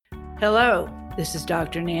Hello, this is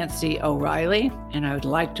Dr. Nancy O'Reilly, and I would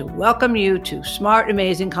like to welcome you to Smart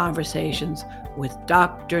Amazing Conversations with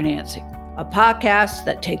Dr. Nancy, a podcast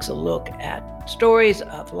that takes a look at stories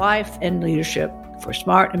of life and leadership for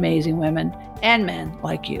smart, amazing women and men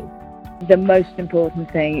like you. The most important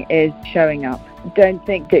thing is showing up. Don't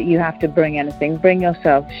think that you have to bring anything. Bring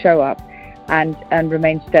yourself, show up, and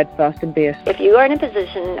remain steadfast and be a... If you are in a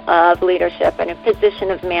position of leadership and a position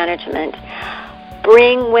of management,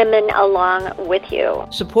 bring women along with you.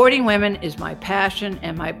 Supporting women is my passion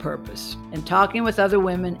and my purpose. And talking with other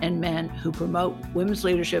women and men who promote women's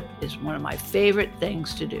leadership is one of my favorite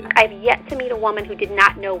things to do. I've yet to meet a woman who did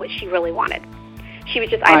not know what she really wanted. She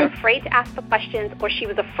was just either afraid to ask the questions or she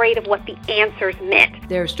was afraid of what the answers meant.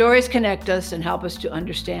 Their stories connect us and help us to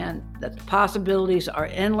understand that the possibilities are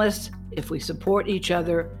endless if we support each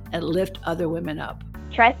other and lift other women up.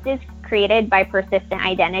 Trust is created by persistent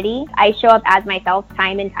identity. I show up as myself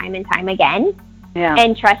time and time and time again,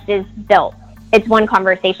 and trust is built. It's one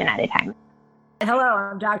conversation at a time. Hello,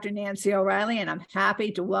 I'm Dr. Nancy O'Reilly, and I'm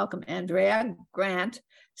happy to welcome Andrea Grant,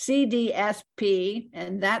 CDSP,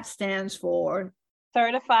 and that stands for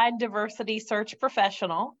Certified Diversity Search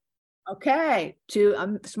Professional. Okay,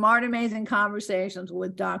 to Smart Amazing Conversations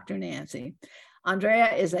with Dr. Nancy.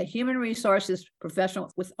 Andrea is a human resources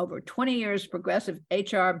professional with over 20 years progressive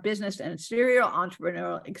HR, business, and serial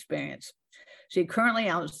entrepreneurial experience. She currently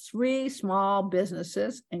owns 3 small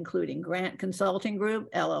businesses, including Grant Consulting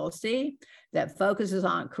Group, LLC, that focuses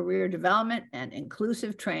on career development and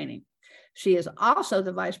inclusive training. She is also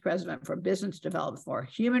the vice president for business development for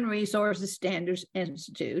Human Resources Standards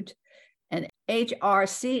Institute, an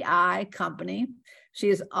HRCI company. She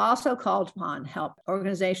is also called upon to help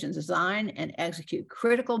organizations design and execute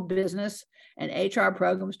critical business and HR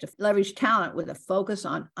programs to leverage talent with a focus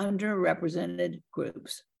on underrepresented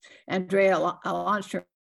groups. Andrea launched her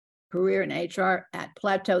career in HR at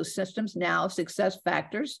Plateau Systems, now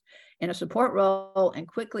SuccessFactors, in a support role, and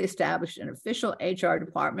quickly established an official HR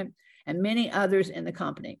department and many others in the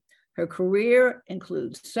company. Her career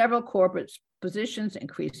includes several corporate positions,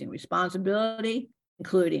 increasing responsibility,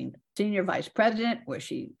 including senior vice president, where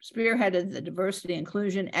she spearheaded the diversity,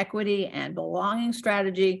 inclusion, equity, and belonging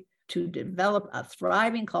strategy to develop a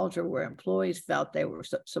thriving culture where employees felt they were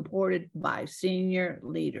supported by senior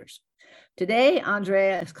leaders. Today,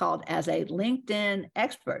 Andrea is called as a LinkedIn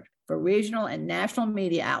expert for regional and national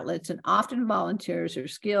media outlets and often volunteers her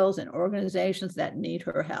skills in organizations that need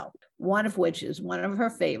her help, one of which is one of her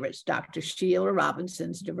favorites, Dr. Sheila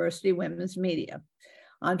Robinson's Diversity Women's Media.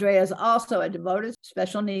 Andrea is also a devoted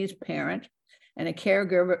special needs parent and a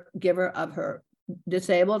caregiver of her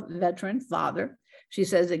disabled veteran father. She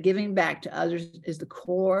says that giving back to others is the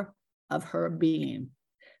core of her being.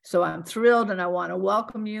 So I'm thrilled, and I want to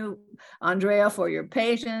welcome you, Andrea, for your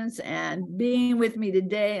patience and being with me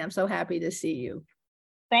today. I'm so happy to see you.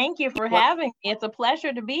 Thank you for having me. It's a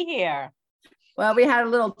pleasure to be here. Well, we had a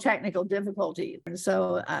little technical difficulty, and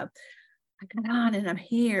so I got on, and I'm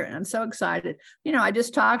here, and I'm so excited. You know, I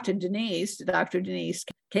just talked to Dr. Denise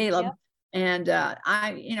Caleb, and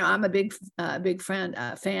I'm a big fan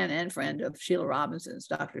and friend of Sheila Robinson's,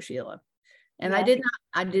 Dr. Sheila. And I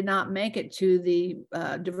did not make it to the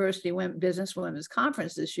Diversity Business Women's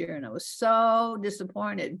Conference this year, and I was so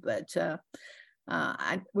disappointed. But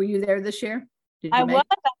were you there this year? I was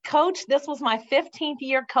a coach. This was my 15th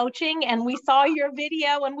year coaching, and we saw your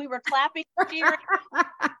video, and we were clapping, cheering.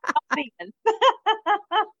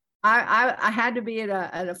 I had to be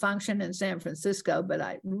at a function in San Francisco,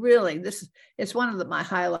 but it's one of my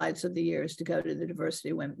highlights of the year is to go to the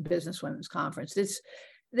Diversity Business Women's Conference.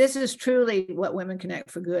 This is truly what Women Connect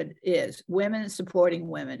for Good is: women supporting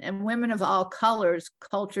women, and women of all colors,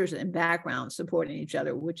 cultures, and backgrounds supporting each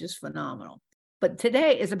other, which is phenomenal. But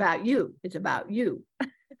today is about you. It's about you,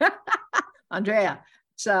 Andrea.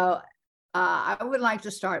 So I would like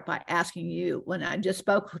to start by asking you, when I just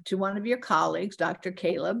spoke to one of your colleagues, Dr.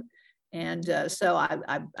 Caleb, and so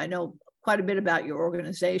I know quite a bit about your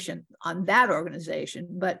organization,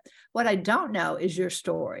 but what I don't know is your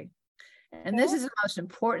story. And this is the most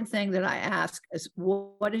important thing that I ask is,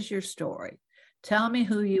 what is your story? Tell me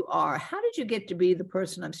who you are. How did you get to be the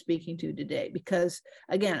person I'm speaking to today? Because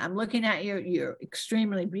again, I'm looking at you, you're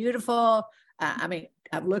extremely beautiful.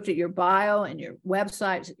 I've looked at your bio and your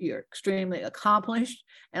website, you're extremely accomplished.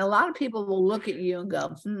 And a lot of people will look at you and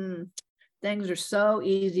go, things are so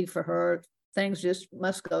easy for her. Things just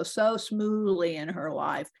must go so smoothly in her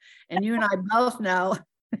life. And you and I both know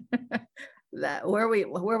that where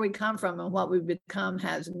we come from and what we've become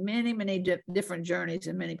has many, many different journeys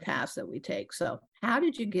and many paths that we take. So how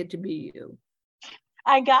did you get to be you?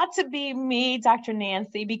 I got to be me, Dr.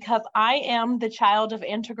 Nancy, because I am the child of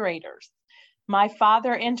integrators. My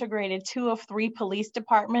father integrated 2 of 3 police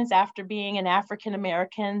departments after being an African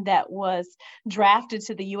American that was drafted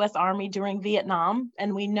to the U.S. Army during Vietnam.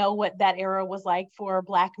 And we know what that era was like for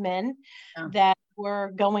Black men that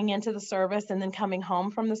were going into the service and then coming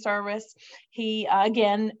home from the service. He,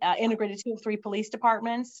 again, integrated 2 of 3 police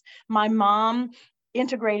departments. My mom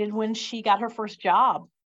integrated when she got her first job.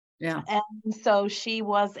 Yeah. And so she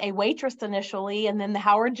was a waitress initially, and then the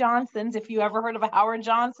Howard Johnson's, if you ever heard of a Howard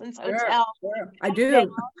Johnson's hotel. Sure. I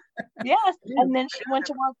do. Yes. And then she went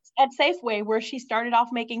to work at Safeway, where she started off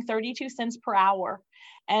making 32 cents per hour.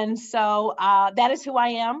 And so that is who I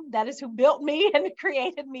am. That is who built me and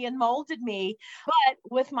created me and molded me. But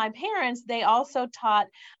with my parents, they also taught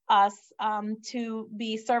us to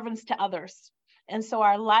be servants to others. And so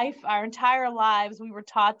our entire lives, we were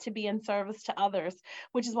taught to be in service to others,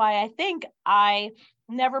 which is why I think I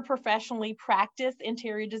never professionally practiced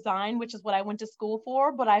interior design, which is what I went to school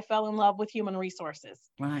for, but I fell in love with human resources.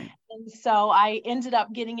 Right. And so I ended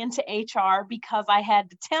up getting into HR because I had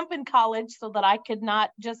to temp in college so that I could not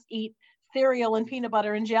just eat cereal and peanut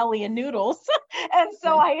butter and jelly and noodles. And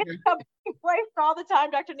so I ended up being placed all the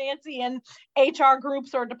time, Dr. Nancy, in HR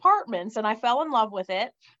groups or departments, and I fell in love with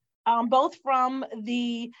it. Both from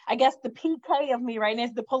the PK of me, right? And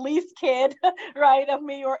it's the police kid, right, of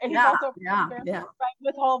me, or and he's also right,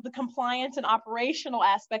 with all the compliance and operational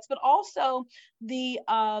aspects, but also the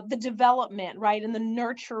development, right, and the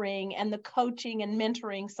nurturing and the coaching and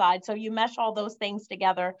mentoring side. So you mesh all those things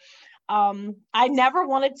together. I never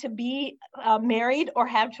wanted to be married or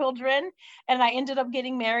have children, and I ended up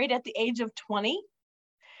getting married at the age of 20.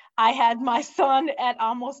 I had my son at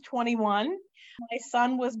almost 21. My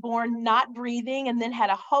son was born not breathing and then had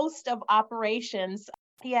a host of operations.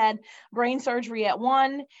 He had brain surgery at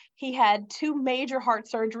 1. He had 2 major heart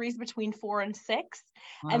surgeries between 4 and 6.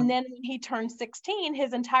 Wow. And then when he turned 16,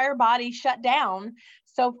 his entire body shut down,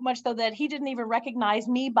 so much so that he didn't even recognize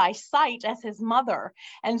me by sight as his mother.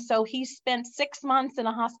 And so he spent 6 months in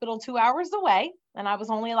a hospital 2 hours away, and I was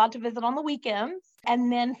only allowed to visit on the weekends.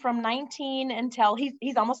 And then from 19 until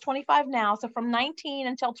he's almost 25 now. So from 19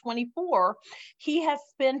 until 24, he has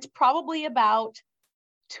spent probably about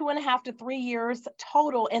 2.5 to 3 years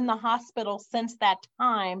total in the hospital since that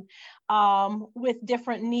time, with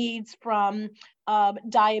different needs from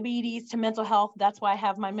diabetes to mental health. That's why I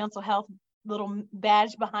have my mental health little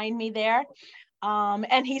badge behind me there.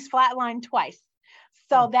 And he's flatlined twice.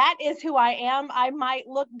 So that is who I am. I might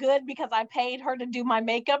look good because I paid her to do my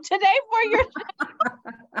makeup today for your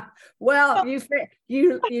show. Well,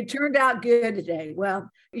 you turned out good today.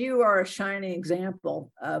 Well, you are a shining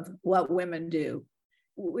example of what women do.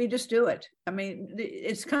 We just do it. I mean,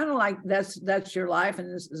 it's kind of like that's your life,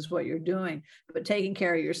 and this is what you're doing. But taking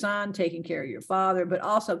care of your son, taking care of your father, but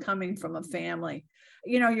also coming from a family.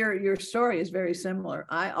 You know, your story is very similar.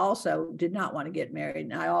 I also did not want to get married,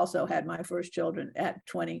 and I also had my first children at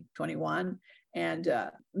 20, 21, and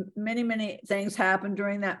many things happened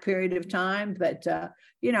during that period of time. But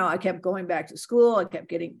you know, I kept going back to school. I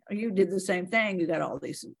kept you did the same thing. You got all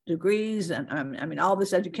these degrees, and I mean, all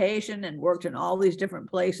this education, and worked in all these different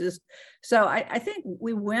places. So I think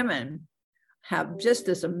we women have just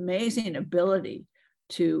this amazing ability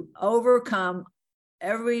to overcome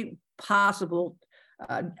every possible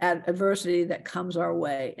adversity that comes our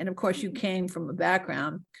way. And of course, you came from a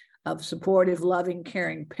background of supportive, loving,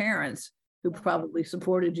 caring parents who probably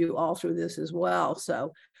supported you all through this as well.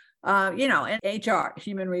 So, you know, and HR,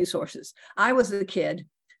 human resources. I was the kid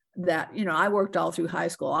that, you know, I worked all through high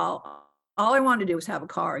school. All I wanted to do was have a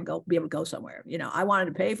car and be able to go somewhere. You know, I wanted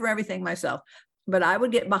to pay for everything myself, but I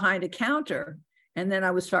would get behind a counter, and then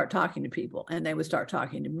I would start talking to people, and they would start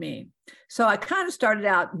talking to me. So I kind of started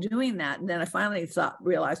out doing that. And then I finally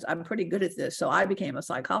realized I'm pretty good at this. So I became a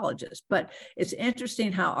psychologist. But it's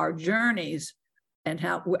interesting how our journeys and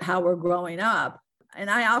how we're growing up. And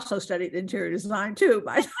I also studied interior design too.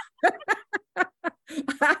 And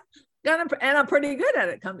I'm pretty good at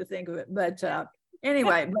it, come to think of it. But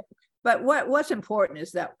anyway, but what's important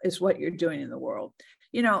is what you're doing in the world.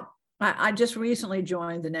 You know, I just recently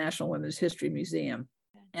joined the National Women's History Museum,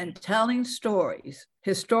 and telling stories,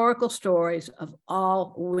 historical stories of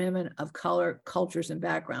all women of color, cultures, and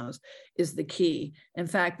backgrounds is the key. In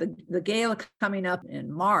fact, the gala coming up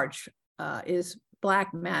in March is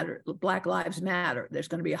Black Lives Matter. There's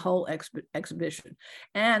going to be a whole exhibition.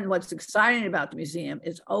 And what's exciting about the museum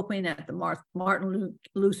is opening at the Martin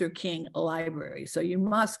Luther King Library. So you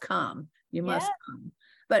must come. You must come.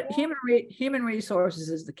 But human resources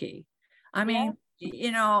is the key. I mean,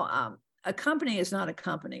 you know, a company is not a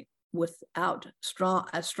company without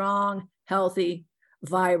a strong, healthy,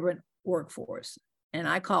 vibrant workforce. And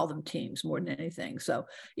I call them teams more than anything. So,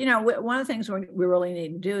 one of the things we really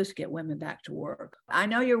need to do is get women back to work. I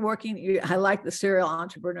know you're working, I like the serial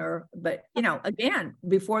entrepreneur, but, again,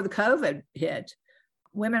 before the COVID hit,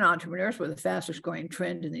 women entrepreneurs were the fastest growing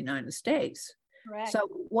trend in the United States. Correct. So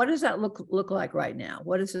what does that look like right now?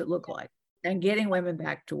 What does it look like? And getting women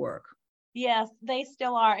back to work? Yes, they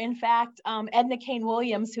still are. In fact, Edna Kane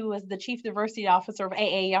Williams, who is the Chief Diversity Officer of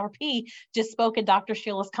AARP, just spoke at Dr.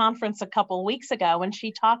 Sheila's conference a couple of weeks ago, and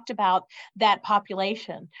she talked about that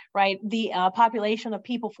population, right? The population of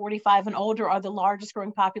people 45 and older are the largest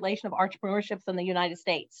growing population of entrepreneurships in the United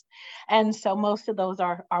States. And so most of those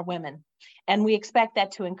are women. And we expect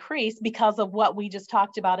that to increase because of what we just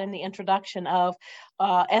talked about in the introduction of,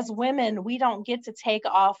 as women, we don't get to take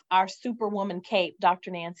off our superwoman cape,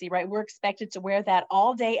 Dr. Nancy, right? We're expected to wear that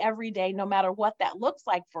all day, every day, no matter what that looks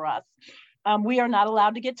like for us. We are not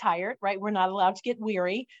allowed to get tired, right? We're not allowed to get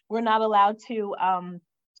weary. We're not allowed to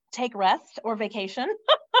take rest or vacation,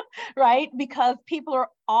 right? Because people are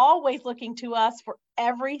always looking to us for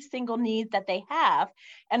every single need that they have.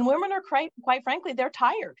 And women are quite frankly, they're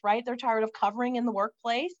tired, right? They're tired of covering in the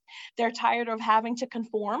workplace. They're tired of having to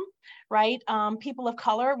conform, right? People of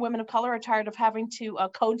color, women of color are tired of having to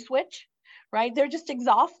code switch, right? They're just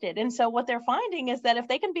exhausted. And so what they're finding is that if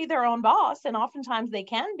they can be their own boss, and oftentimes they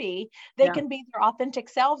can be their authentic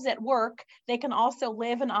selves at work, they can also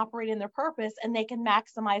live and operate in their purpose, and they can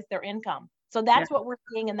maximize their income. So that's what we're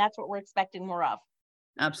seeing, and that's what we're expecting more of.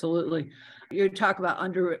 Absolutely. You talk about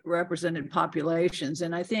underrepresented populations.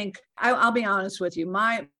 And I think, I'll be honest with you,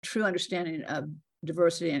 my true understanding of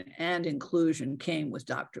diversity and inclusion came with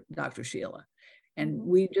Dr. Sheila. And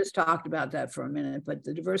we just talked about that for a minute, but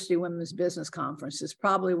the Diversity Women's Business Conference is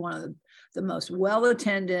probably one of the most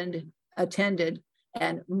well-attended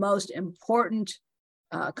and most important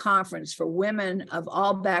conference for women of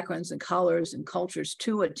all backgrounds and colors and cultures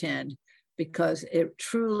to attend, because it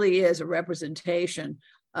truly is a representation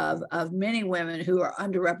of many women who are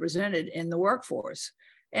underrepresented in the workforce.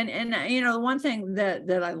 And the one thing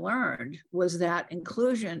that I learned was that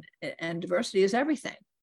inclusion and diversity is everything.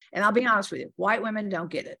 And I'll be honest with you, white women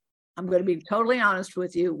don't get it. I'm going to be totally honest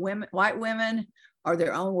with you. White women are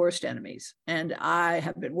their own worst enemies. And I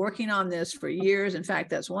have been working on this for years. In fact,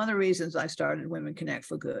 that's one of the reasons I started Women Connect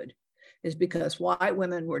for Good, is because white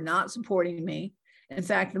women were not supporting me. In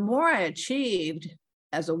fact, the more I achieved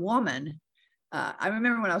as a woman, I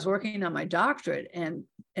remember when I was working on my doctorate, and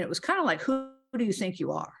it was kind of like, who do you think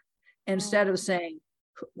you are? Instead of saying,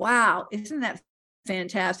 wow, isn't that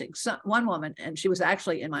fantastic? One woman, and she was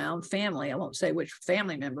actually in my own family, I won't say which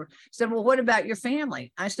family member, said, well, what about your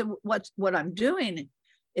family? I said, what I'm doing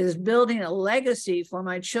is building a legacy for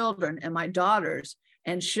my children and my daughters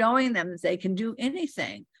and showing them that they can do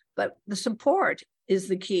anything, but the support is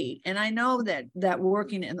the key. And I know that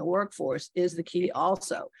working in the workforce is the key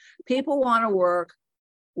also. People want to work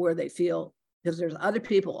where they feel, because there's other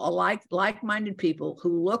people, like-minded people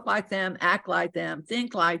who look like them, act like them,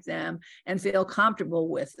 think like them, and feel comfortable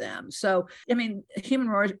with them. So, I mean, human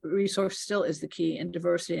resource still is the key, and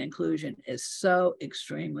diversity and inclusion is so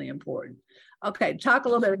extremely important. Okay, talk a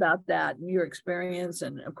little bit about that and your experience.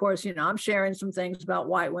 And of course, I'm sharing some things about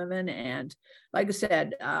white women. And like I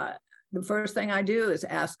said, the first thing I do is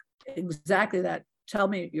ask exactly that. Tell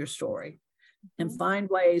me your story. And find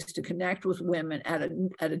ways to connect with women at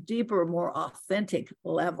a deeper, more authentic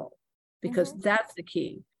level, because that's the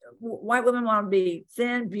key. White women want to be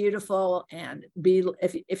thin, beautiful, and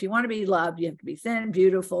if you want to be loved, you have to be thin,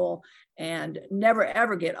 beautiful, and never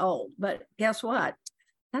ever get old. But guess what?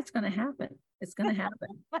 That's going to happen. It's going to happen.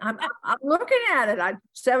 I'm looking at it.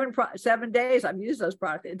 7 days I've used those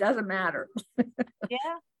products. It doesn't matter.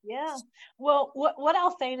 Yeah. Well, what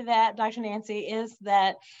I'll say to that, Dr. Nancy, is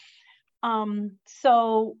that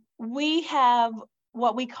so we have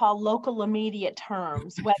what we call local immediate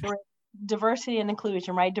terms, whether it's diversity and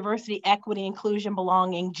inclusion, right? Diversity, equity, inclusion,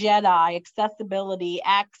 belonging, JEDI, accessibility,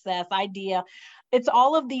 access, idea. It's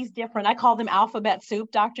all of these different, I call them alphabet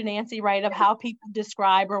soup, Dr. Nancy, right? Of how people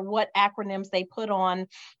describe or what acronyms they put on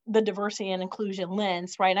the diversity and inclusion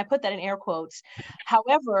lens, right? And I put that in air quotes.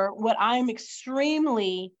 However, what I'm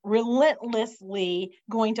extremely relentlessly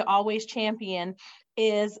going to always champion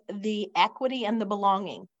is the equity and the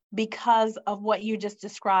belonging, because of what you just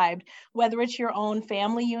described, whether it's your own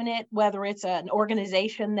family unit, whether it's an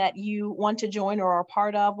organization that you want to join or are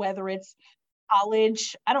part of, whether it's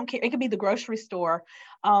college, I don't care. It could be the grocery store.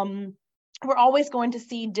 we're always going to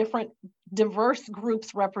see diverse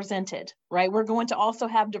groups represented, right? We're going to also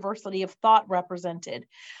have diversity of thought represented.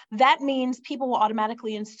 That means people will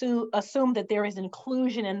automatically assume that there is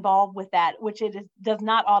inclusion involved with that, which does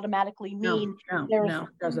not automatically mean there is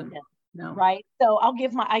doesn't. No. Right. So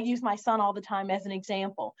I use my son all the time as an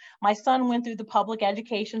example. My son went through the public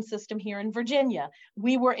education system here in Virginia.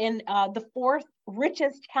 We were in the 4th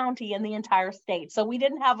richest county in the entire state. So we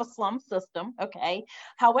didn't have a slum system. Okay.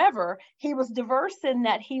 However, he was diverse in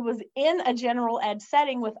that he was in a general ed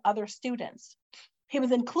setting with other students. He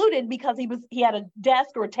was included because he had a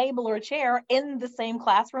desk or a table or a chair in the same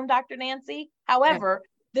classroom, Dr. Nancy. However,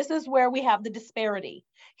 this is where we have the disparity.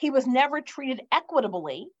 He was never treated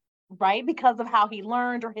equitably, right, because of how he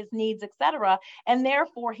learned or his needs, etc. And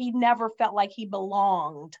therefore, he never felt like he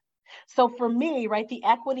belonged. So for me, right, the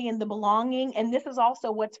equity and the belonging, and this is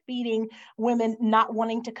also what's feeding women not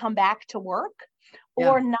wanting to come back to work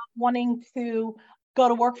or not wanting to go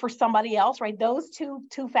to work for somebody else, right? Those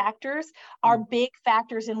two factors are big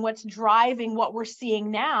factors in what's driving what we're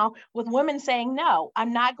seeing now with women saying, no,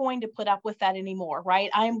 I'm not going to put up with that anymore, right?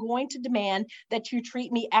 I am going to demand that you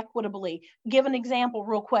treat me equitably. Give an example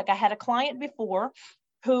real quick. I had a client before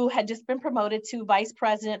who had just been promoted to vice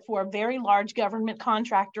president for a very large government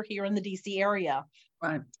contractor here in the DC area.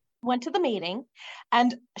 Right. Went to the meeting,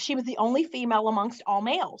 and she was the only female amongst all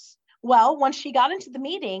males. Well, once she got into the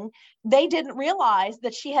meeting, they didn't realize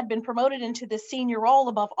that she had been promoted into this senior role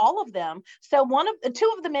above all of them. So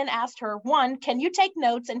two of the men asked her, 1, can you take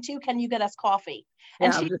notes? And 2, can you get us coffee?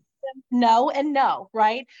 And she said no and no,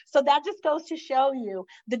 right? So that just goes to show you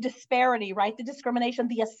the disparity, right? The discrimination,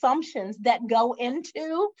 the assumptions that go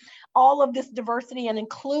into all of this diversity and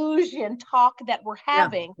inclusion talk that we're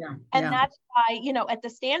having. That's why, at the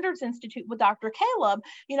Standards Institute with Dr. Caleb,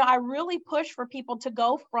 I really push for people to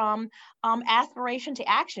go from aspiration to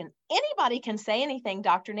action. Anybody can say anything,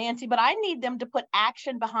 Dr. Nancy, but I need them to put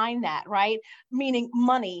action behind that, right? Meaning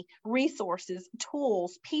money, resources,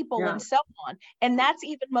 tools, people, and so on. And that's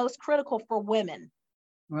even most critical for women.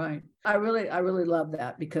 Right. I really love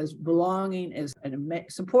that, because belonging is,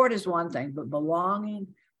 support is one thing, but belonging,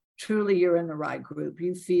 truly you're in the right group.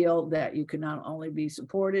 You feel that you can not only be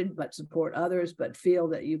supported, but support others, but feel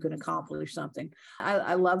that you can accomplish something.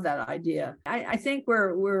 I love that idea. I think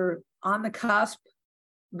we're on the cusp,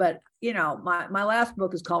 but my last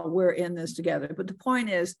book is called We're in This Together. But the point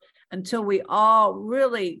is, until we all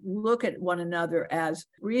really look at one another as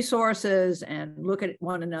resources and look at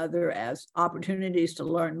one another as opportunities to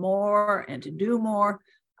learn more and to do more,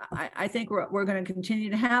 I think we're going to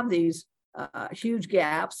continue to have these huge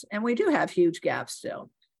gaps, and we do have huge gaps still.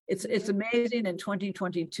 It's amazing in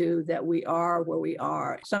 2022 that we are where we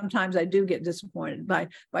are. Sometimes I do get disappointed.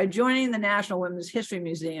 By joining the National Women's History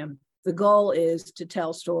Museum, the goal is to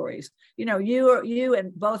tell stories. You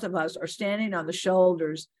and both of us are standing on the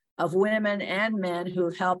shoulders of women and men who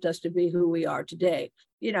have helped us to be who we are today.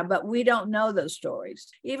 But we don't know those stories.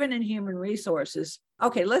 Even in human resources.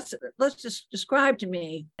 Okay, let's just describe to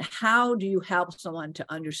me, how do you help someone to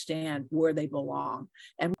understand where they belong,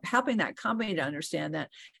 and helping that company to understand that,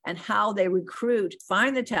 and how they recruit,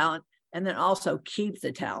 find the talent, and then also keep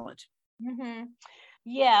the talent. Mm-hmm.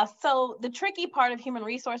 Yeah, so the tricky part of human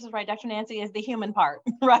resources, right, Dr. Nancy, is the human part,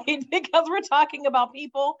 right? Because we're talking about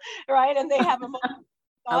people, right? And they have emotions.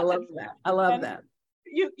 I love that.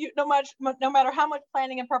 You no matter how much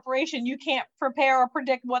planning and preparation, you can't prepare or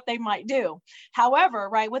predict what they might do. However,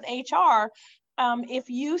 right, with HR, if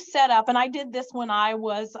you set up, and I did this when I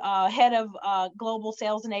was head of global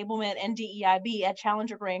sales enablement and DEIB at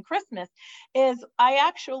Challenger Grand Christmas, is I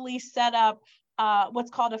actually set up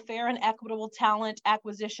what's called a fair and equitable talent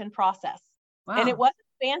acquisition process. Wow. And it wasn't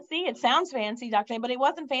fancy. It sounds fancy, Dr. but it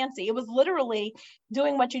wasn't fancy. It was literally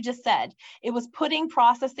doing what you just said. It was putting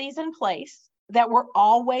processes in place that were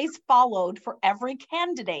always followed for every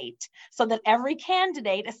candidate, so that every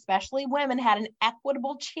candidate, especially women, had an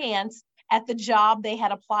equitable chance at the job they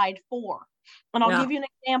had applied for. And I'll give you an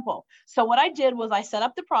example. So what I did was I set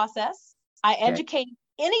up the process. I educated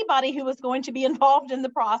anybody who was going to be involved in the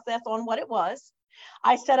process on what it was.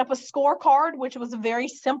 I set up a scorecard, which was a very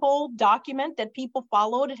simple document that people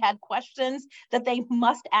followed. It had questions that they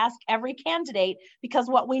must ask every candidate, because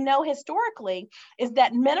what we know historically is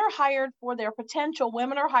that men are hired for their potential,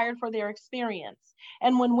 women are hired for their experience.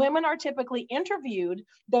 And when women are typically interviewed,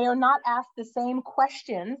 they are not asked the same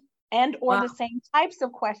questions or the same types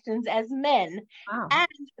of questions as men. And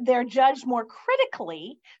they're judged more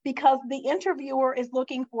critically because the interviewer is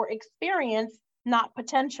looking for experience, not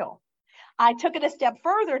potential. I took it a step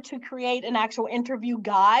further to create an actual interview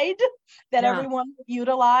guide that everyone would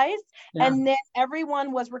utilize. And then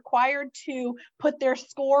everyone was required to put their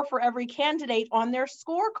score for every candidate on their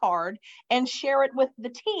scorecard and share it with the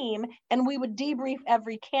team. And we would debrief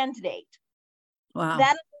every candidate. Wow.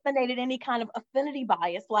 That eliminated any kind of affinity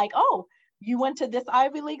bias, like, oh, you went to this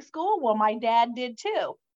Ivy League school? Well, my dad did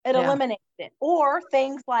too. It eliminated it. Or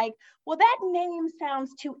things like, well, that name sounds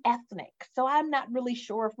too ethnic, so I'm not really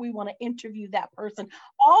sure if we want to interview that person.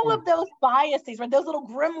 All of those biases, right, those little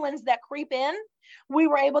gremlins that creep in, we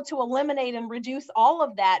were able to eliminate and reduce all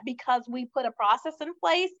of that because we put a process in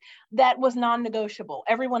place that was non-negotiable.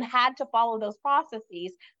 Everyone had to follow those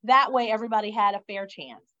processes. That way, everybody had a fair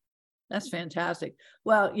chance. That's fantastic.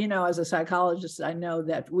 Well, you know, as a psychologist, I know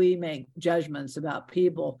that we make judgments about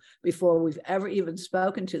people before we've ever even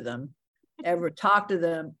spoken to them, ever talked to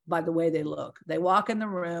them by the way they look. They walk in the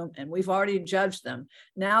room and we've already judged them.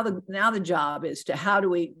 Now the job is to how do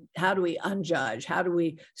we unjudge? How do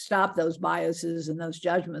we stop those biases and those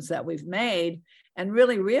judgments that we've made and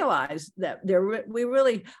really realize that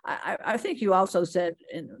I think you also said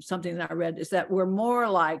in something that I read is that we're more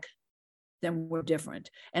like then we're different.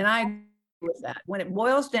 And I agree with that. When it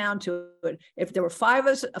boils down to it, if there were five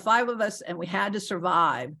of us and we had to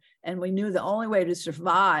survive, and we knew the only way to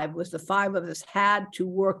survive was the five of us had to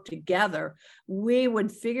work together, we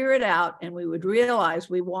would figure it out and we would realize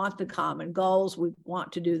we want the common goals, we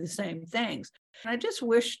want to do the same things. And I just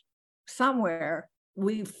wish somewhere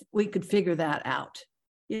we could figure that out.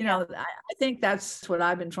 You know, I think that's what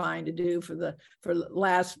I've been trying to do for the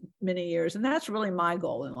last many years. And that's really my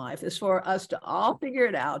goal in life, is for us to all figure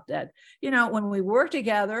it out that, you know, when we work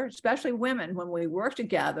together, especially women, when we work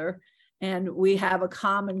together and we have a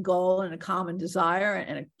common goal and a common desire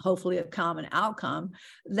and hopefully a common outcome,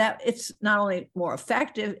 that it's not only more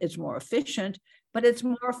effective, it's more efficient, but it's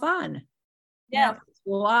more fun. Yeah. You know, it's a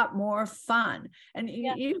lot more fun. And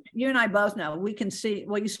you and I both know, we can see,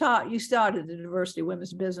 well, you saw it at the Diversity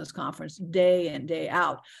Women's Business Conference day in, day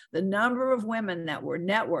out, the number of women that were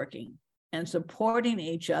networking and supporting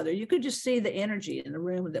each other. You could just see the energy in the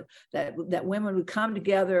room that women would come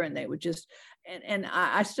together and they would just, and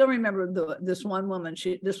I still remember this one woman,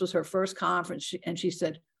 this was her first conference, and she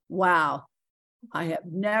said, wow, I have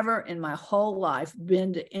never in my whole life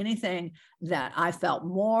been to anything that I felt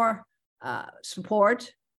more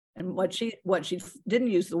support, and what she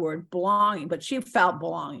didn't use the word belonging, but she felt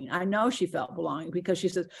belonging. I know she felt belonging because she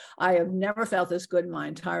says, I have never felt this good in my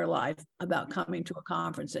entire life about coming to a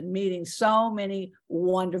conference and meeting so many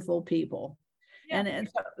wonderful people. Yeah. And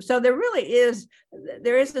so there really is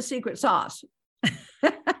the secret sauce.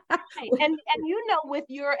 And you know, with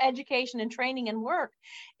your education and training and work,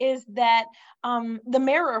 is that the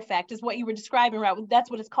mirror effect is what you were describing, right? That's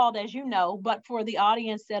what it's called, as you know. But for the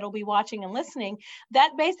audience that'll be watching and listening,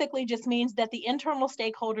 that basically just means that the internal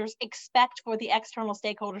stakeholders expect for the external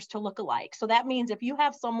stakeholders to look alike. So that means if you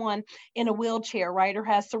have someone in a wheelchair, right, or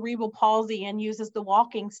has cerebral palsy and uses the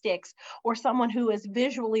walking sticks, or someone who is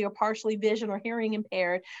visually or partially vision or hearing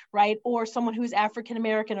impaired, right, or someone who's African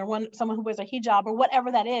American, or someone who wears a hijab, or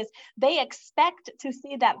whatever that is, they expect to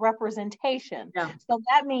see that representation. Yeah. So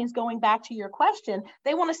that means, going back to your question,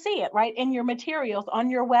 they want to see it, right, in your materials, on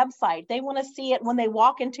your website. They want to see it when they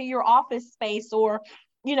walk into your office space or,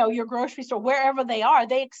 you know, your grocery store, wherever they are.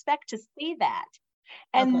 They expect to see that.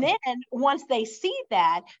 And then once they see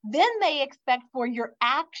that, then they expect for your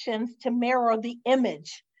actions to mirror the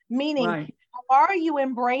image, meaning, right, how are you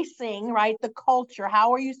embracing, right, the culture?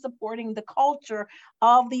 How are you supporting the culture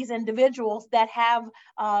of these individuals that have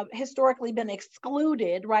historically been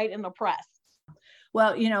excluded, right, and oppressed?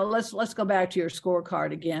 Well, you know, let's go back to your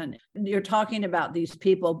scorecard again. You're talking about these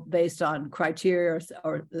people based on criteria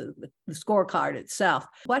or the scorecard itself.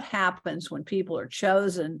 What happens when people are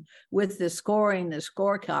chosen with the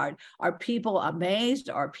scorecard? Are people amazed?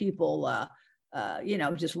 Are people you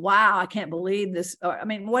know, just, wow, I can't believe this? Or, I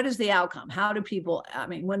mean, what is the outcome? How do people, I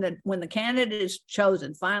mean, when the candidate is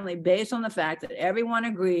chosen, finally, based on the fact that everyone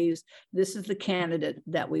agrees this is the candidate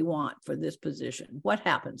that we want for this position, what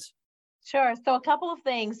happens? Sure. So a couple of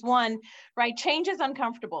things. One, right, change is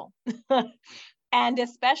uncomfortable. And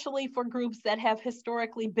especially for groups that have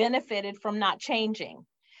historically benefited from not changing.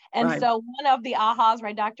 And right. So one of the ahas,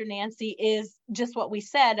 right, Dr. Nancy, is just what we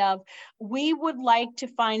said of, we would like to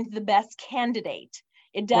find the best candidate.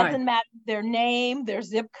 It doesn't right. matter their name, their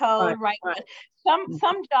zip code, right? Right.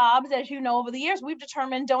 Some jobs, as you know, over the years, we've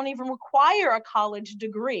determined don't even require a college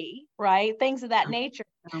degree, right? Things of that nature.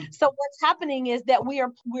 So what's happening is that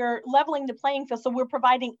we're leveling the playing field. So we're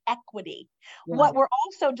providing equity. Yeah. What we're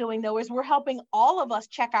also doing though is we're helping all of us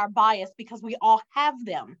check our bias, because we all have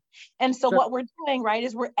them. And so what we're doing, right,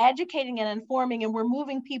 is we're educating and informing, and we're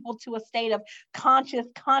moving people to a state of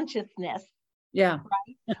consciousness. Yeah.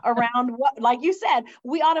 Right. Around what, like you said,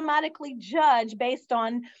 we automatically judge based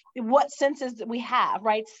on what senses that we have,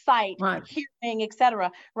 right? Sight, hearing,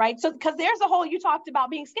 etc. Right. So, because there's a whole, you talked about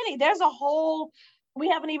being skinny. There's a whole, we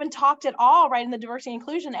haven't even talked at all, right, in the diversity,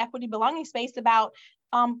 inclusion, equity, belonging space about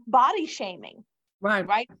body shaming.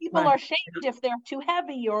 Right. People are shamed if they're too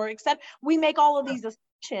heavy or except we make all of these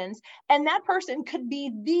assumptions, and that person could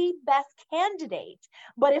be the best candidate.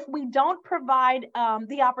 But if we don't provide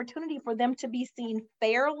the opportunity for them to be seen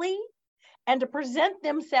fairly and to present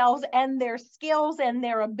themselves and their skills and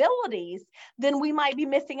their abilities, then we might be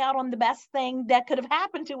missing out on the best thing that could have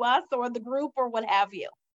happened to us or the group or what have you.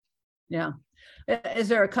 Yeah. Is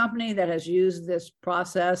there a company that has used this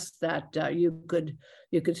process that you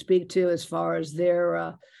could speak to as far as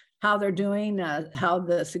their how they're doing, how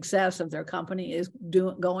the success of their company is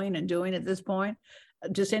going at this point?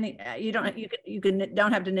 Just any, you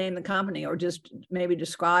don't have to name the company, or just maybe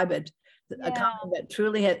describe it. Yeah. A company that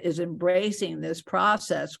truly is embracing this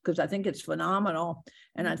process, because I think it's phenomenal,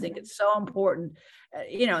 and I think it's so important.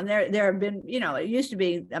 And there have been, it used to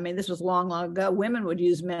be, I mean, this was long ago, women would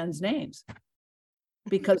use men's names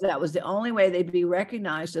because that was the only way they'd be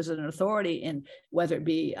recognized as an authority in whether it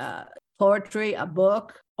be poetry, a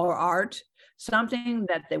book, or art, something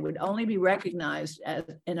that they would only be recognized as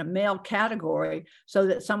in a male category, so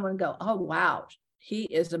that someone would go, oh, wow, he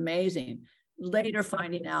is amazing. Later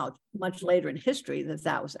finding out, much later in history,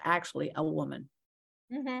 that was actually a woman.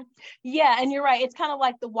 Mm-hmm. Yeah, and you're right. It's kind of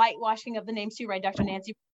like the whitewashing of the names too, right, Dr.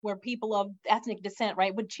 Nancy, where people of ethnic descent,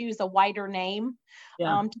 right, would choose a whiter name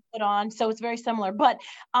to put on. So it's very similar. But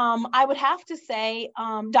I would have to say,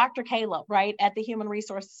 Dr. Caleb, right, at the Human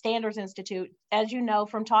Resource Standards Institute, as you know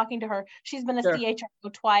from talking to her, she's been a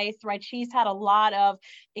CHRO twice, right? She's had a lot of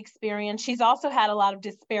experience. She's also had a lot of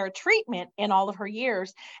disparate treatment in all of her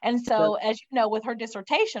years. And so, as you know, with her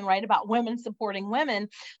dissertation, right, about women supporting women,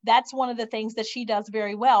 that's one of the things that she does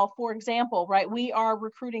very well. For example, right, we are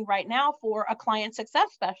recruiting right now for a client success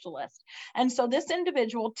specialist. And so this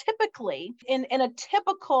individual typically, in a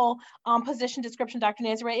typical position description, Dr.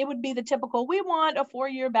 Nancy, right, it would be the typical, we want a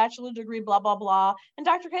 4-year bachelor degree, blah, blah, blah. And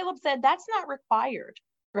Dr. Caleb said, that's not required,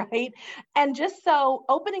 right? And just so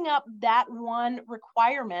opening up that one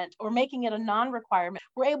requirement or making it a non-requirement,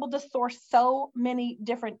 we're able to source so many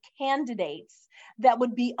different candidates that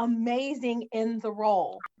would be amazing in the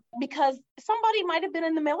role. Because somebody might have been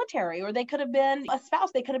in the military, or they could have been a spouse,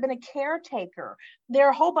 they could have been a caretaker. There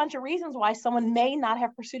are a whole bunch of reasons why someone may not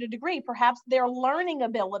have pursued a degree. Perhaps their learning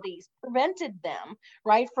abilities prevented them,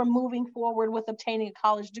 right, from moving forward with obtaining a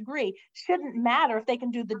college degree. Shouldn't matter if they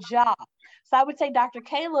can do the job. So I would say Dr.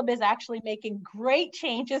 Caleb is actually making great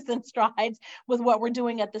changes and strides with what we're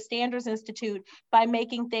doing at the Standards Institute by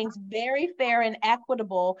making things very fair and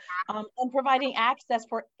equitable, and providing access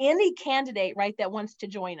for any candidate, right, that wants to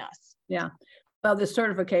join us. Yeah. Well, the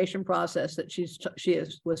certification process that she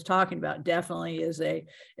was talking about definitely is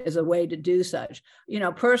a way to do such.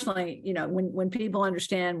 Personally, when people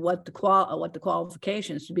understand what the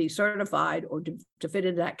qualifications to be certified or to fit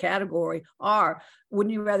into that category are,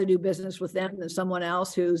 wouldn't you rather do business with them than someone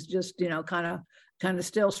else who's just kind of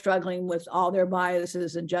still struggling with all their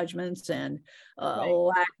biases and judgments and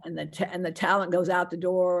lack, and the talent goes out the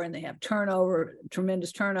door, and they have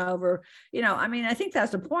tremendous turnover. I think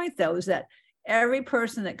that's the point, though, is that every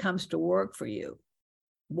person that comes to work for you,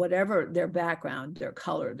 whatever their background, their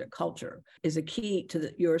color, their culture, is a key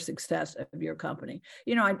to your success of your company.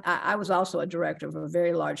 I was also a director of a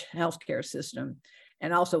very large healthcare system,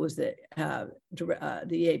 and also was the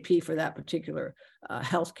EAP for that particular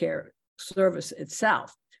healthcare service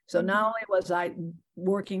itself. So not only was I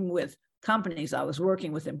working with companies, I was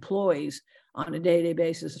working with employees on a day-to-day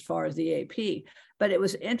basis as far as the EAP. But it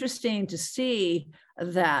was interesting to see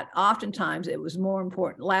that oftentimes it was more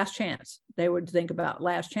important, last chance. They would think about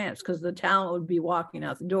last chance because the talent would be walking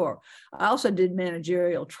out the door. I also did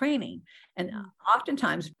managerial training. And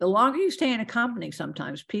oftentimes, the longer you stay in a company,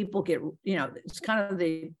 sometimes people get, it's kind of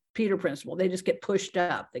the Peter principle. They just get pushed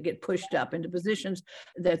up. They get pushed up into positions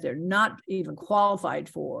that they're not even qualified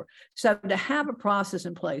for. So to have a process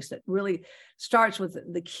in place that really starts with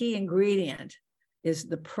the key ingredient is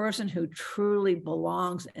the person who truly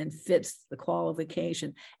belongs and fits the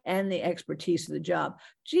qualification and the expertise of the job.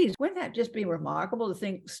 Geez, wouldn't that just be remarkable to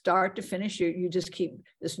think start to finish, you just keep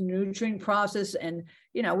this nurturing process. And,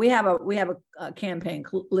 you know, we have a campaign,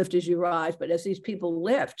 Lift as You Rise, but as these people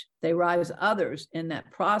lift, they rise others in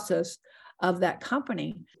that process of that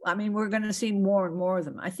company. I mean, we're going to see more and more of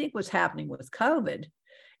them. I think what's happening with COVID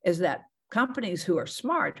is that companies who are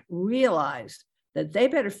smart realize that they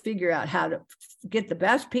better figure out how to get the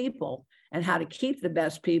best people and how to keep the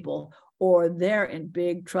best people, or they're in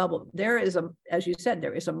big trouble. There is as you said,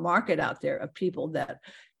 there is a market out there of people that,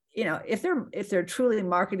 you know, if they're truly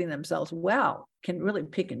marketing themselves well, can really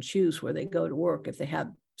pick and choose where they go to work if they have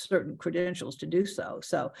certain credentials to do so.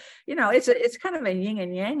 So, you know, it's kind of a yin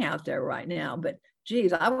and yang out there right now. But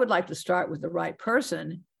geez, I would like to start with the right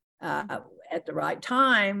person at the right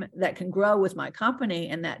time that can grow with my company,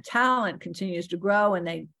 and that talent continues to grow,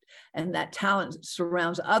 and that talent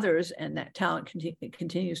surrounds others, and that talent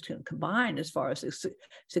continues to combine as far as the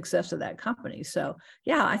success of that company. So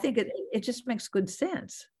yeah, I think it just makes good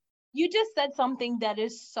sense. You just said something that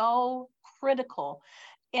is so critical,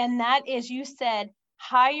 and that is, you said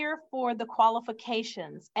hire for the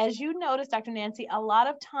qualifications. As you notice, Dr. Nancy, a lot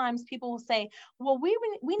of times people will say, well, we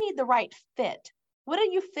need the right fit. What are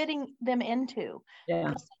you fitting them into?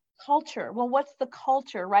 Yeah. Culture. Well, what's the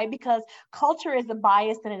culture, right? Because culture is a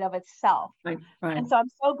bias in and of itself. Right. And so I'm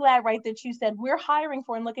so glad, right, that you said we're hiring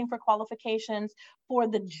for and looking for qualifications for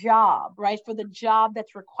the job, right? For the job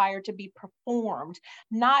that's required to be performed,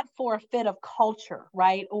 not for a fit of culture,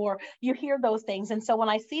 right? Or you hear those things. And so when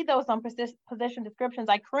I see those on position descriptions,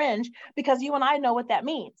 I cringe, because you and I know what that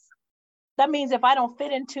means. That means if I don't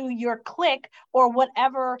fit into your clique or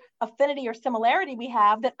whatever affinity or similarity we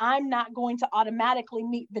have, that I'm not going to automatically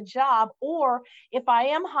meet the job. Or if I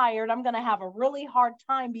am hired, I'm going to have a really hard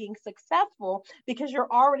time being successful, because you're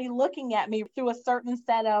already looking at me through a certain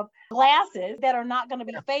set of glasses that are not going to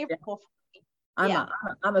be favorable for me.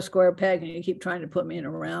 I'm a square peg, and you keep trying to put me in a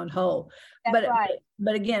round hole. That's right.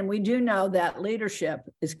 But again, we do know that leadership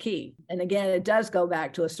is key. And again, it does go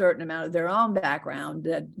back to a certain amount of their own background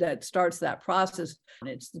that starts that process.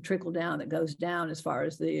 It's the trickle down that goes down as far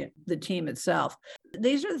as the team itself.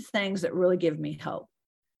 These are the things that really give me hope,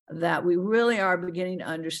 that we really are beginning to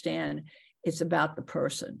understand it's about the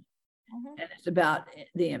person. And it's about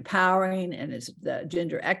the empowering, and it's the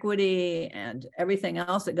gender equity and everything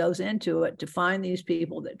else that goes into it to find these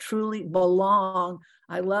people that truly belong.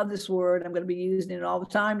 I love this word. I'm going to be using it all the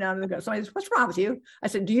time now. Somebody says, what's wrong with you? I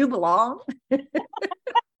said, do you belong?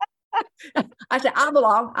 I said, I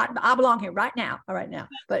belong. I belong here right now.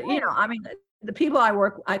 But, you know, I mean, the people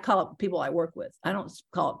I call it people I work with. I don't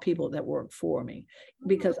call it people that work for me,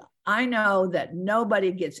 because I know that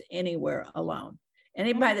nobody gets anywhere alone.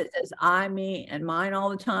 Anybody that says I, me, and mine all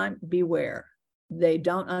the time, beware. They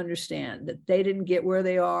don't understand that they didn't get where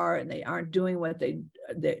they are, and they aren't doing what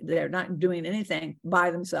they're not doing anything by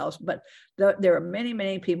themselves. But there are many,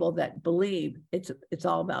 many people that believe it's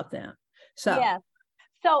all about them. So yeah.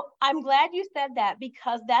 So I'm glad you said that,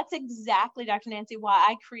 because that's exactly, Dr. Nancy,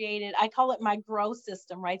 why I call it my GROW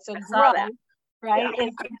system, right? So GROW, right,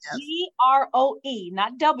 is GROE,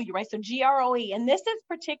 not W, right? So GROE. And this is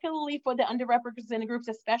particularly for the underrepresented groups,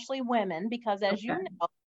 especially women, because as you know,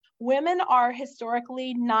 women are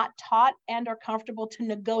historically not taught and are comfortable to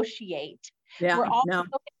negotiate. We're also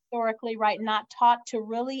historically, right, not taught to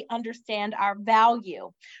really understand our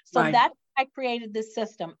value. So that's why I created this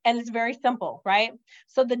system. And it's very simple, right?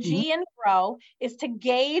 So the G in GROW is to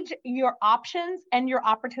gauge your options and your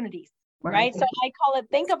opportunities. Right. So I call it,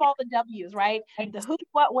 think of all the W's, right? The who,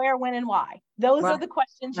 what, where, when, and why. Those are the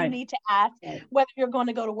questions you need to ask, whether you're going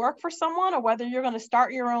to go to work for someone or whether you're going to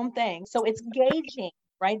start your own thing. So it's gauging,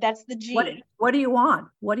 right? That's the G. What do you want?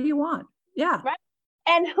 What do you want? Yeah. Right.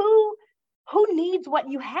 And who needs what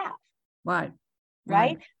you have? Right.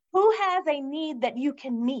 Who has a need that you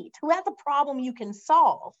can meet? Who has a problem you can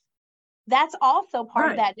solve? That's also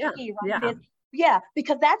part of that G, right?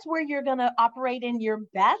 Because that's where you're going to operate in your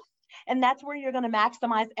best. And that's where you're going to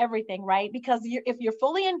maximize everything, right? Because if you're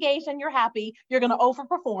fully engaged and you're happy, you're going to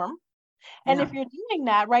overperform. And if you're doing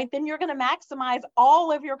that, right, then you're going to maximize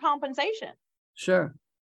all of your compensation. Sure.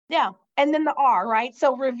 Yeah. And then the R, right?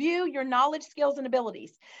 So review your knowledge, skills, and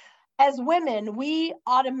abilities. As women, we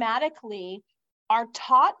automatically are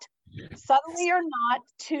taught, subtly or not,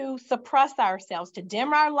 to suppress ourselves, to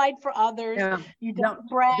dim our light for others. You don't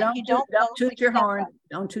brag. Don't toot your horn.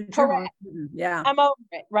 Don't toot your horn. Yeah. I'm over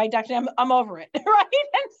it, right, Dr. I'm over it, right?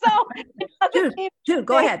 And so Dude,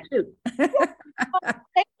 go ahead. They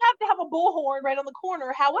have to have a bullhorn right on the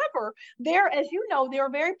corner. However, as you know, there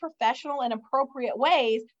are very professional and appropriate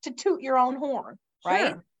ways to toot your own horn,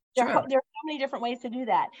 right? There are so many different ways to do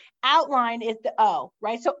that. Outline is the O,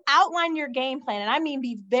 right? So outline your game plan. And I mean,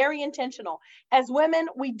 be very intentional. As women,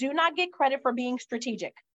 we do not get credit for being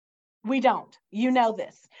strategic. We don't. You know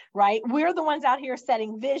this, right? We're the ones out here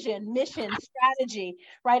setting vision, mission, strategy,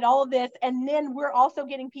 right? All of this. And then we're also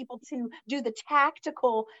getting people to do the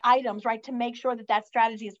tactical items, right? To make sure that that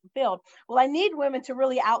strategy is fulfilled. Well, I need women to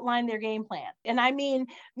really outline their game plan. And I mean,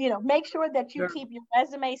 make sure that you keep your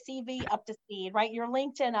resume, CV up to speed, right? Your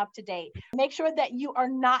LinkedIn up to date. Make sure that you are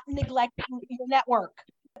not neglecting your network.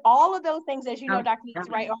 All of those things, as you know, Dr. Nancy,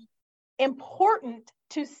 right, are important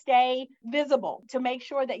to stay visible, to make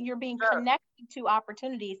sure that you're being connected to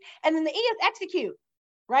opportunities. And then the E is execute,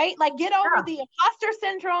 right? Like get over the imposter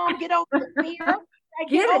syndrome, get over the fear. Right?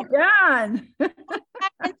 Get it done.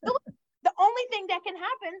 The only thing that can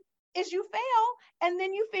happen is you fail, and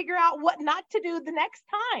then you figure out what not to do the next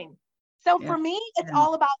time. So for me, it's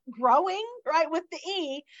all about growing, right, with the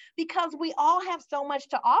E, because we all have so much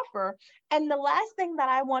to offer. And the last thing that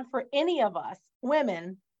I want for any of us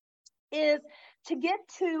women is to get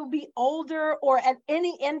to be older or at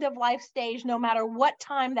any end of life stage, no matter what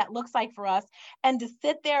time that looks like for us, and to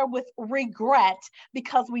sit there with regret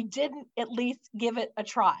because we didn't at least give it a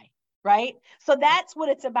try, right? So that's what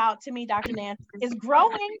it's about to me, Dr. Nancy, is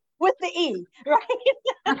growing with the E, right?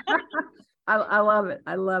 I love it.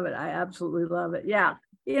 I love it. I absolutely love it. Yeah.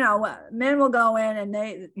 Men will go in and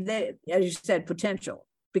they, as you said, potential.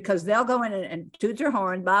 Because they'll go in and toot their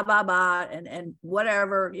horn, and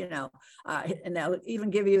whatever, and they'll even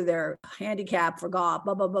give you their handicap for golf,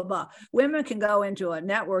 blah, blah, blah, blah. Women can go into a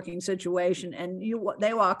networking situation and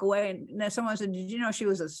they walk away and then someone said, did you know she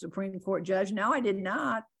was a Supreme Court judge? No, I did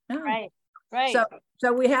not. No. Right.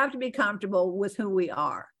 So we have to be comfortable with who we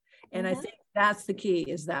are. And I think that's the key,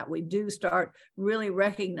 is that we do start really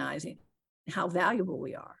recognizing how valuable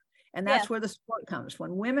we are. And that's where the support comes.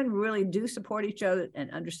 When women really do support each other and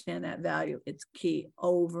understand that value, it's key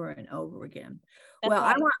over and over again. That's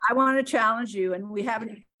right. I want to challenge you, and we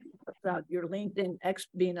haven't about your LinkedIn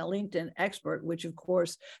being a LinkedIn expert, which of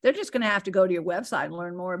course they're just going to have to go to your website and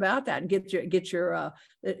learn more about that and get your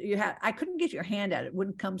I couldn't get your hand at it. It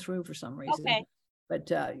wouldn't come through for some reason. Okay. But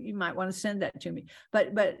you might want to send that to me.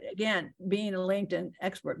 But again, being a LinkedIn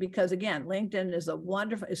expert, because again, LinkedIn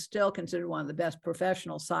is still considered one of the best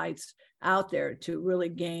professional sites out there to really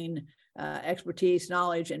gain expertise,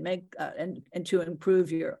 knowledge, and make and to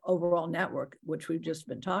improve your overall network, which we've just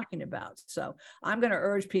been talking about. So I'm going to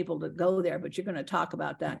urge people to go there, but you're going to talk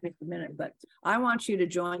about that in a minute. But I want you to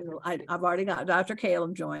join. I've already got Dr.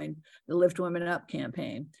 Caleb joined the Lift Women Up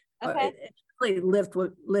campaign. Okay. It's really lift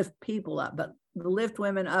people up, but the Lift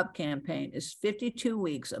Women Up campaign is 52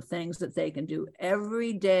 weeks of things that they can do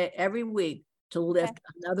every day, every week to lift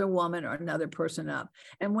another woman or another person up.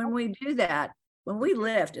 And when we do that, when we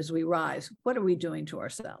lift as we rise, what are we doing to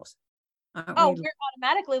ourselves? We're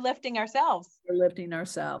automatically lifting ourselves. We're lifting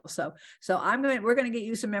ourselves. So we're going to get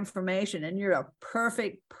you some information, and you're a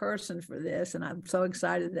perfect person for this. And I'm so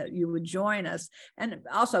excited that you would join us and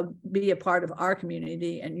also be a part of our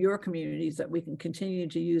community and your communities, that we can continue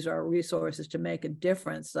to use our resources to make a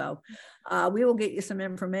difference. So we will get you some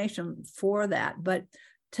information for that. But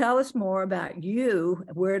tell us more about you,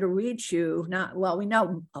 where to reach you. We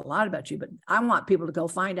know a lot about you, but I want people to go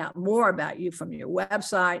find out more about you from your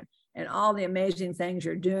website and all the amazing things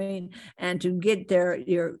you're doing, and to get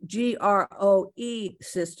your GROE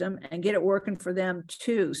system and get it working for them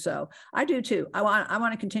too. So I do too. I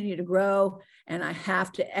want to continue to grow, and I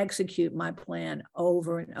have to execute my plan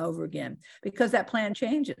over and over again, because that plan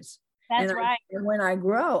changes. That's right. And when I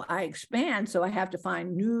grow, I expand. So I have to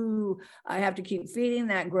I have to keep feeding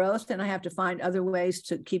that growth, and I have to find other ways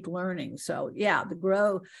to keep learning. So yeah, the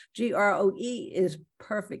GROE is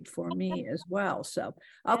perfect for me as well. So,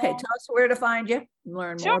 okay, tell us where to find you and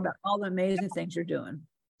learn more about all the amazing things you're doing.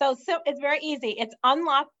 So it's very easy. It's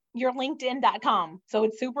unlockyourlinkedin.com. So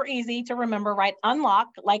it's super easy to remember, right? Unlock,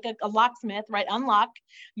 like a locksmith, right?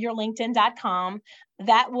 Unlockyourlinkedin.com.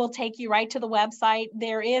 That will take you right to the website.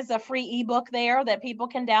 There is a free ebook there that people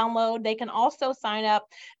can download. They can also sign up,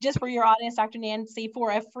 just for your audience, Dr. Nancy, for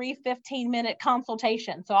a free 15-minute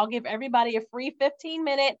consultation. So I'll give everybody a free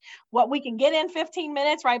 15-minute, what we can get in 15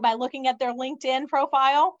 minutes, right, by looking at their LinkedIn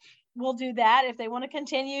profile. We'll do that. If they want to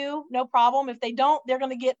continue, no problem. If they don't, they're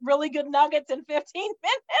going to get really good nuggets in 15 minutes.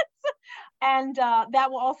 And that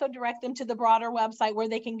will also direct them to the broader website, where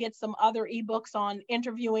they can get some other ebooks on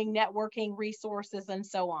interviewing, networking, resources, and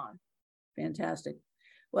so on. Fantastic.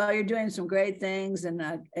 Well, you're doing some great things, and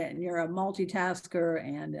you're a multitasker.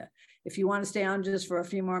 And if you want to stay on just for a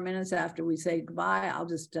few more minutes after we say goodbye, I'll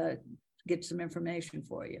just get some information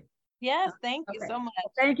for you. Yes, thank you so much.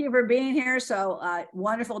 Thank you for being here. So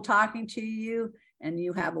wonderful talking to you, and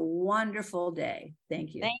you have a wonderful day.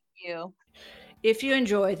 Thank you. Thank you. If you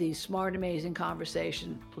enjoy these smart, amazing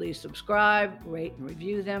conversations, please subscribe, rate, and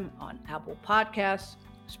review them on Apple Podcasts,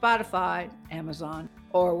 Spotify, Amazon,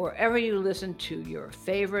 or wherever you listen to your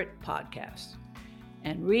favorite podcasts.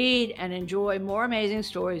 And read and enjoy more amazing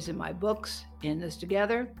stories in my books, In This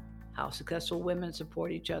Together, How Successful Women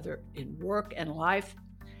Support Each Other in Work and Life,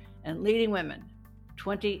 and Leading Women,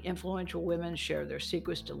 20 Influential Women Share Their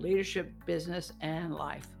Secrets to Leadership, Business, and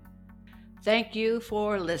Life. Thank you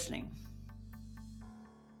for listening.